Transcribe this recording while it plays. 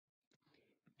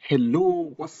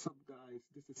Hello, what's up, guys?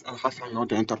 This is Al Hassan,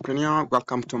 the entrepreneur.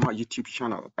 Welcome to my YouTube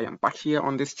channel. I am back here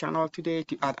on this channel today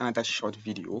to add another short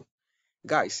video.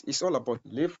 Guys, it's all about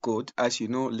LiveGood. As you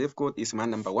know, LiveGood is my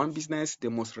 #1 business, the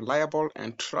most reliable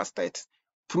and trusted,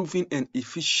 proven and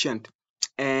efficient,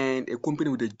 and a company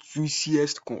with the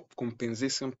juiciest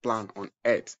compensation plan on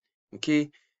earth.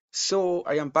 Okay, so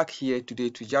I am back here today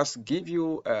to just give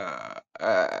you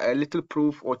a little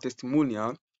proof or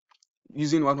testimonial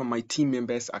using one of my team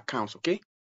members' accounts. Okay,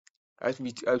 as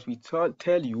we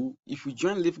tell you, if you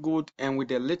join LiveGood and with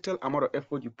the little amount of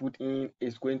effort you put in,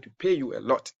 it's going to pay you a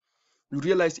lot. You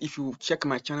realize if you check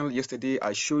my channel yesterday,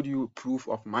 I showed you proof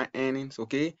of my earnings,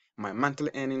 okay? My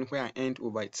monthly earning where I earned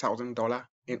over $1,000,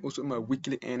 and also my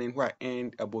weekly earning where I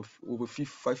earned about over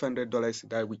 $500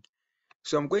 that week.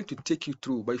 So I'm going to take you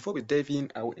through, but before we dive in,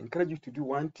 I will encourage you to do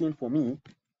one thing for me.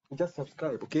 Just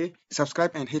subscribe, okay?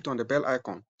 Subscribe and hit on the bell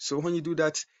icon. So when you do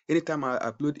that, anytime I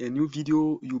upload a new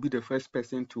video, you'll be the first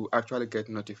person to actually get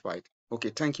notified.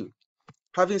 Okay, thank you.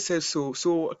 Having said so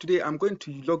today I'm going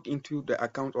to log into the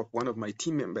account of one of my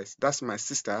team members. That's my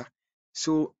sister.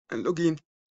 So and log in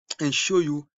and show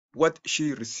you what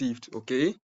she received,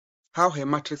 okay? How her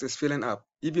matrix is filling up,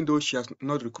 even though she has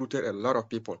not recruited a lot of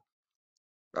people.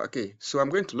 Okay, so I'm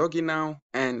going to log in now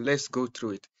and let's go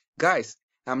through it. Guys,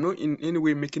 I'm not in any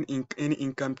way making any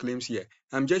income claims here.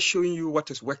 I'm just showing you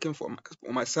what is working for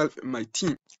myself and my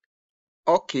team.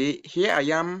 Okay, here I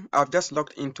am. I've just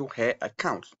logged into her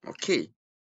account. Okay.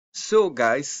 So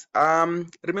guys,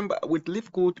 remember with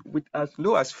LiveGood, with as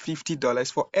low as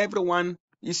 $50 for everyone,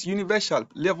 is universal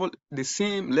level, the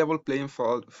same level playing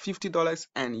field, $50,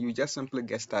 and you just simply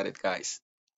get started, guys.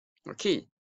 Okay,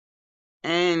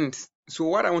 and so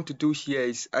what I want to do here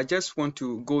is I just want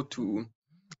to go to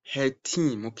her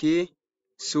team. Okay,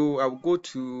 so I'll go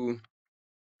to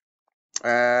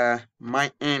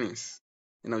my earnings,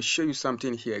 and I'll show you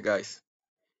something here, guys.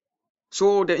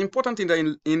 So the important thing that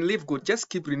in LiveGood, just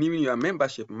keep renewing your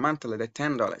membership monthly, the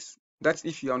 $10. That's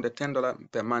if you're on the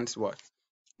 $10 per month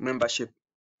membership.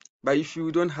 But if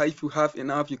you don't have, if you have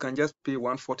enough, you can just pay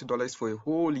 $140 for a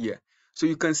whole year. So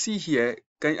you can see here,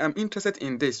 I'm interested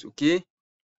in this, okay?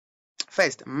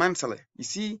 First, monthly. You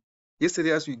see,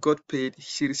 yesterday as we got paid,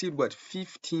 she received what?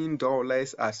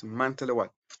 $15 as monthly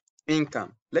what?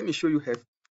 Income. Let me show you her.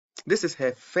 This is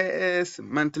her first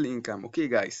monthly income, okay,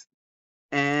 guys?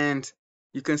 And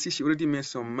you can see she already made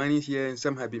some money here, and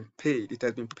some have been paid. It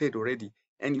has been paid already.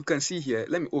 And you can see here,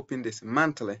 let me open this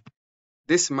monthly.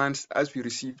 This month, as we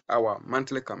received our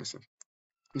monthly commission,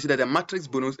 you see that the matrix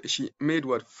bonus, she made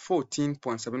what?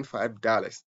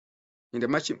 $14.75. In the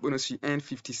matching bonus, she earned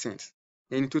 50 cents.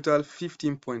 In total,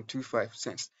 15.25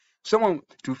 cents.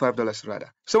 $25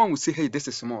 rather. Someone would say, hey, this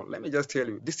is small. Let me just tell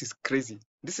you, this is crazy.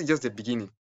 This is just the beginning.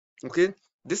 Okay?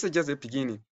 This is just the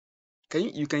beginning.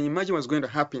 You can imagine what's going to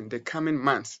happen the coming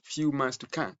months, few months to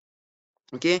come.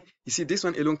 Okay, you see, this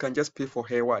one alone can just pay for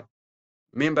her what?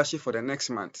 Membership for the next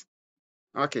month.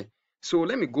 Okay, so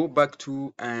let me go back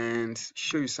to and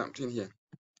show you something here.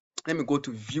 Let me go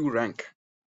to view rank.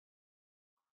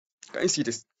 Can you see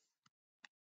this?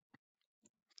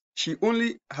 She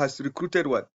only has recruited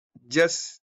what?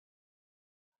 Just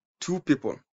 2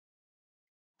 people.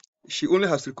 She only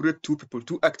has recruited 2 people,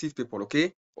 2 active people,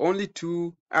 okay? Only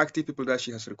 2 active people that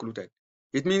she has recruited.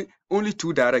 It means only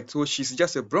 2 direct, so she's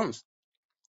just a bronze.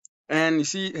 And you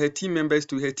see her team members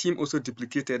too, her team also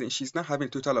duplicated, and she's now having a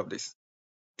total of this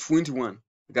 21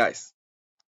 guys.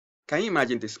 Can you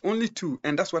imagine this? Only 2,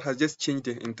 and that's what has just changed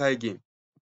the entire game.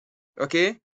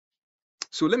 Okay,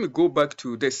 so let me go back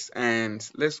to this, and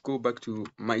let's go back to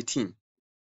my team,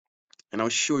 and I'll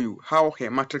show you how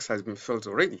her matrix has been filled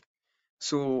already.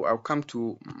 So I'll come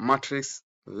to matrix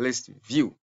list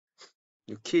view.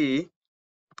 Okay,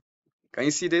 can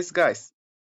you see this, guys?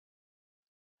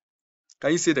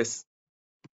 Can you see this?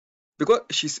 Because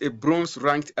she's a bronze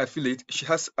ranked affiliate, she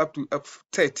has up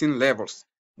 13 levels.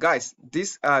 Guys,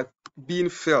 these are being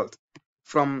filled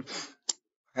from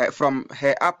her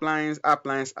uplines.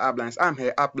 I'm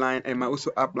her upline and my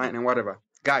also upline and whatever.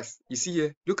 Guys, you see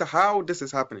here, look at how this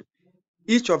is happening.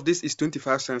 Each of this is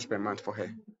 25 cents per month for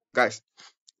her. Guys,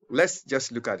 let's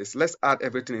just look at this. Let's add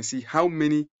everything and see how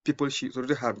many people she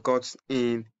already have got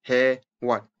in her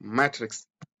what? Matrix.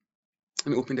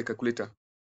 Let me open the calculator.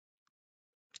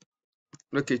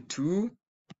 Okay, 2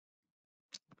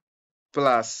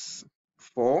 plus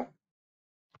 4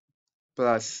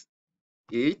 plus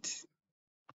 8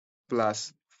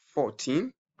 plus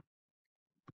 14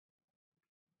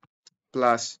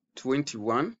 plus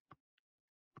 21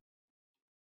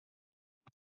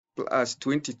 plus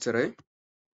 23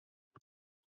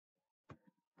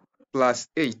 plus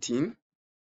 18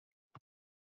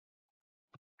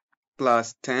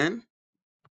 plus 10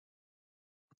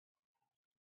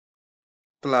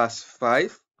 plus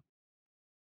 5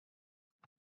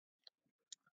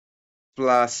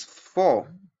 plus 4.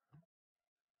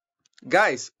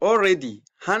 Guys, already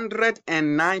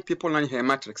 109 people on her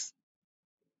matrix.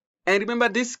 And remember,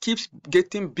 this keeps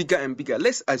getting bigger and bigger.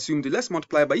 Let's assume let's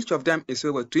multiply by each of them is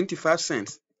over 25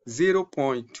 cents,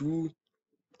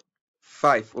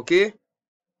 0.25. Okay,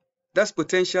 that's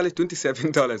potentially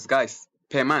 $27, guys,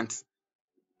 per month.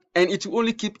 And it will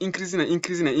only keep increasing and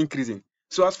increasing and increasing.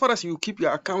 So as far as you keep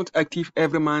your account active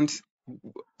every month,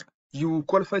 you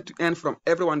qualify to earn from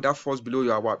everyone that falls below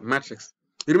your matrix.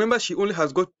 Remember, she only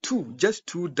has got just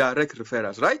two direct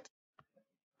referrals, right?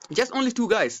 Just only 2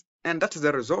 guys, and that is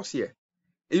the results here.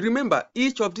 You remember,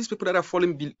 each of these people that are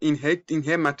falling in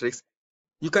her matrix,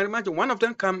 you can imagine one of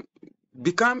them can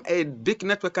become a big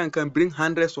network and can bring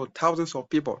hundreds or thousands of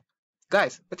people.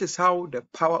 Guys, that is how the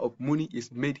power of money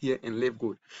is made here in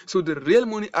LiveGood. So the real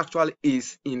money actually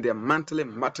is in the monthly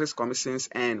matrix commissions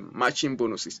and matching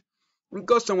bonuses. We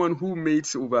got someone who made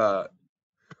over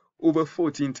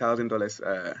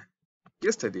 $14,000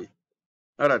 yesterday.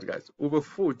 All right, guys, over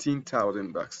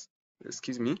 14,000 bucks.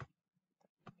 Excuse me.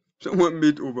 Someone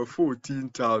made over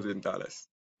 $14,000,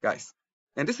 guys,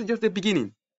 and this is just the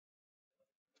beginning.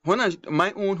 When you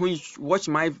watched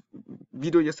my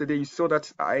video yesterday, you saw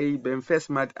that the first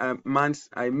month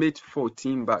I made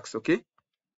 14 bucks. Okay,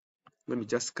 let me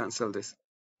just cancel this.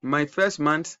 My first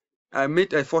month I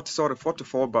made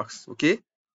 44 bucks. Okay,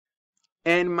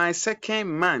 and my second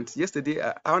month yesterday,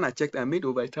 when I checked, I made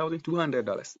over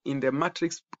 $1,200 in the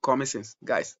matrix commissions,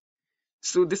 guys.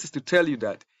 So this is to tell you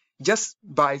that just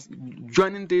by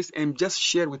joining this and just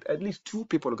share with at least 2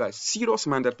 people, guys,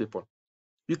 serious-minded people,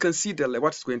 you can see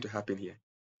what's going to happen here.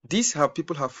 These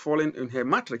people have fallen in her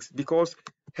matrix because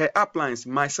her uplines,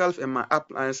 myself and my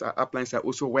uplines are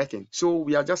also working. So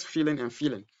we are just feeling and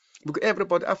feeling. Because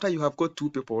everybody, after you have got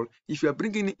 2 people, if you are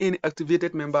bringing in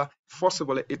activated member,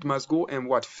 forcibly it must go and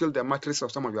fill the matrix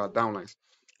of some of your downlines.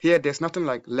 Here, there's nothing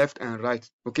like left and right.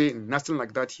 Okay, nothing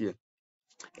like that here.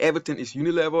 Everything is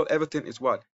unilevel. Everything is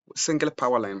what? Single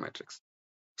power line matrix.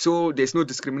 So there's no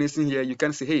discrimination here. You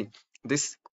can say, hey,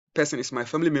 this person is my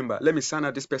family member. Let me sign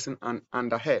out this person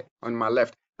under her on my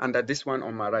left, under this one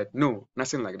on my right. No,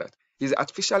 nothing like that. It's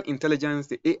artificial intelligence,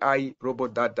 the AI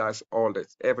robot that does all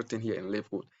this, everything here in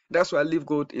LiveGood. That's why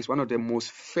LiveGood is one of the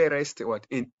most fairest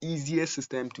and easiest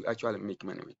system to actually make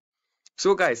money with.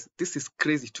 So guys, this is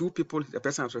crazy. 2 people, the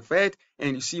person has referred,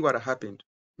 and you see what happened.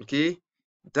 Okay,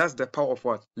 that's the power of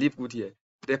what? LiveGood here.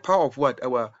 The power of what?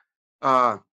 Our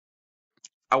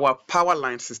power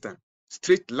line system.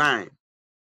 Straight line.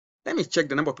 Let me check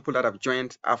the number of people that have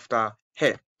joined after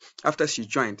her. After she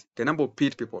joined, the number of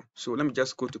paid people. So let me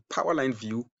just go to power line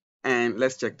view and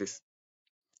let's check this.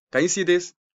 Can you see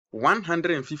this?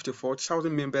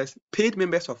 154,000 members, paid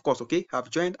members, of course, okay,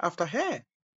 have joined after her.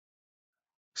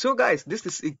 So guys, this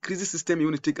is a crazy system you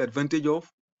want to take advantage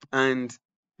of, and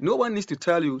no one needs to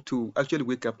tell you to actually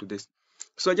wake up to this.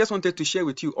 So I just wanted to share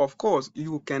with you, of course,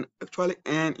 you can actually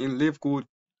earn in LiveGood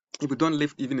if you don't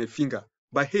lift even a finger.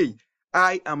 But hey,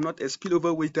 I am not a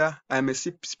spillover waiter, I'm a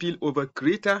spillover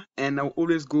creator, and I'll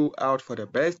always go out for the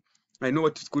best. I know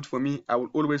what is good for me. I will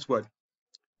always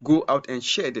go out and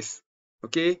share this.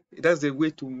 Okay, that's the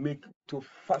way to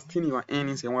fasten your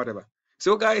earnings and whatever.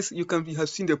 So guys, you have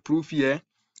seen the proof here.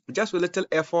 Just with little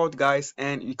effort, guys,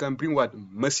 and you can bring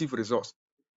massive results.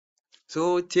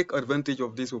 So take advantage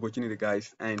of this opportunity,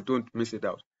 guys, and don't miss it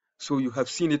out. So you have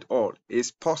seen it all.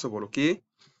 It's possible, okay?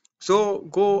 So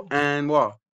go and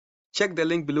check the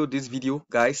link below this video,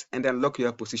 guys, and then lock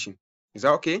your position. Is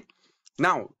that okay?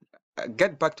 Now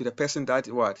get back to the person that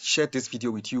shared this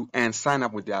video with you and sign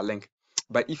up with their link.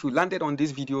 But if you landed on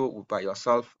this video by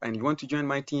yourself and you want to join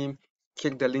my team,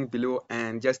 click the link below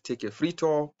and just take a free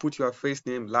tour, put your first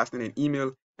name, last name, and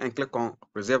email, and click on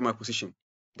reserve my position.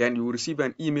 Then you will receive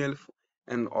an email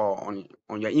on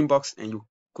your inbox, and you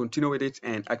continue with it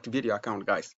and activate your account,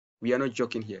 guys. We are not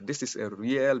joking here. This is a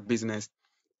real business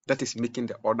that is making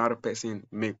the ordinary person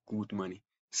make good money.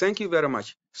 Thank you very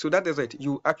much. So that is it.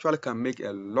 You actually can make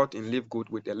a lot in LiveGood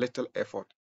with a little effort.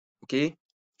 Okay?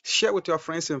 Share with your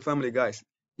friends and family, guys.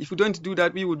 If you don't do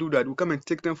that, we will do that. We'll come and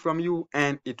take them from you,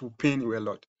 and it will pain you a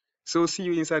lot. So see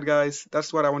you inside, guys.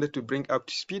 That's what I wanted to bring up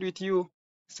to speed with you.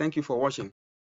 Thank you for watching.